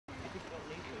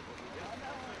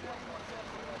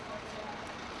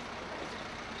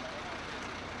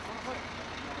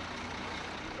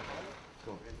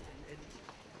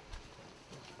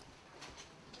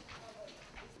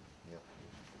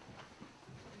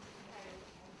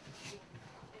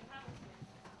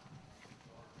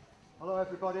Hello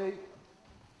everybody.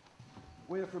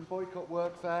 We are from Boycott,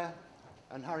 Workfare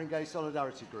and Haringey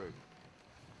Solidarity Group.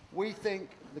 We think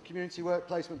the Community Work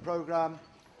Placement Programme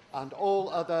and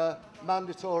all other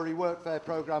mandatory workfare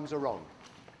programmes are wrong.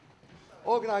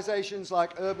 Organisations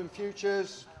like Urban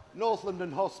Futures, North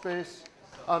London Hospice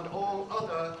and all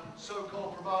other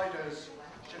so-called providers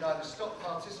should either stop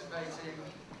participating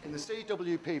in the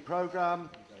CWP programme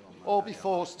or be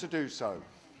forced to do so.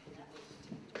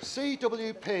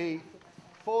 CWP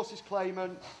forces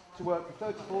claimants to work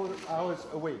for 34 hours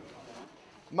a week,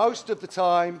 most of the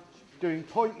time doing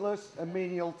pointless and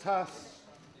menial tasks,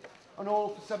 and all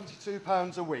for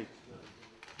 £72 a week.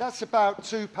 That's about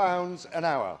 £2 an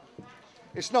hour.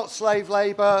 It's not slave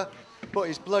labour, but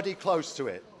it's bloody close to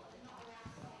it.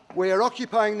 We are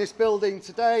occupying this building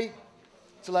today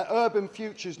to let Urban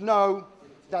Futures know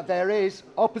that there is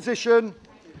opposition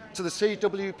to the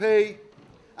CWP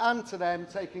and to them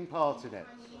taking part in it.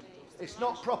 It's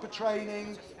not proper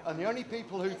training, and the only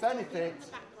people who benefit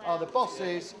are the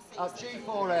bosses at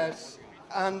G4S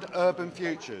and Urban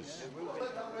Futures.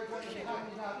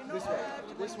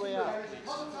 This way out.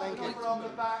 Thank you. From the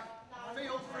back,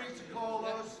 feel free to call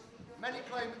us. Many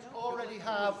claimants already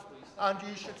have, and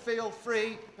you should feel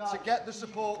free to get the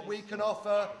support we can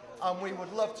offer, and we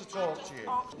would love to talk to you.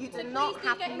 You do not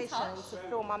have permission to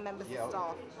film our members of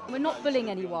staff. We're not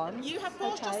bullying anyone. You have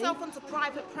forced yourself onto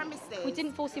private premises. We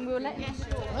didn't force him, we were letting him.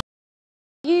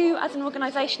 You, as an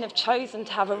organisation, have chosen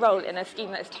to have a role in a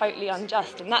scheme that is totally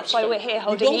unjust, and that's why we're here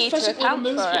holding you to account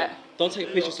for it. Don't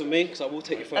take pictures of me, because I will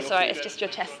take your phone off. That's alright, it's just your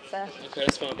chest, sir. Okay,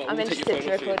 that's fine, but I'm interested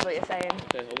to record what you're saying.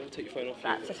 Okay, I will take your phone off.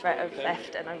 That's a threat of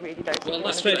theft, and I really don't think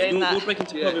that's you're doing that. You're breaking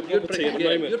into private property at the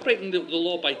moment. You're breaking the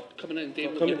law by coming in and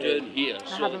doing what you're doing here.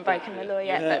 I haven't broken the law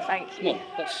yet, but thank you.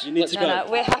 You need to go.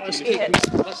 No, we're happy to be here.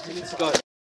 You need to go.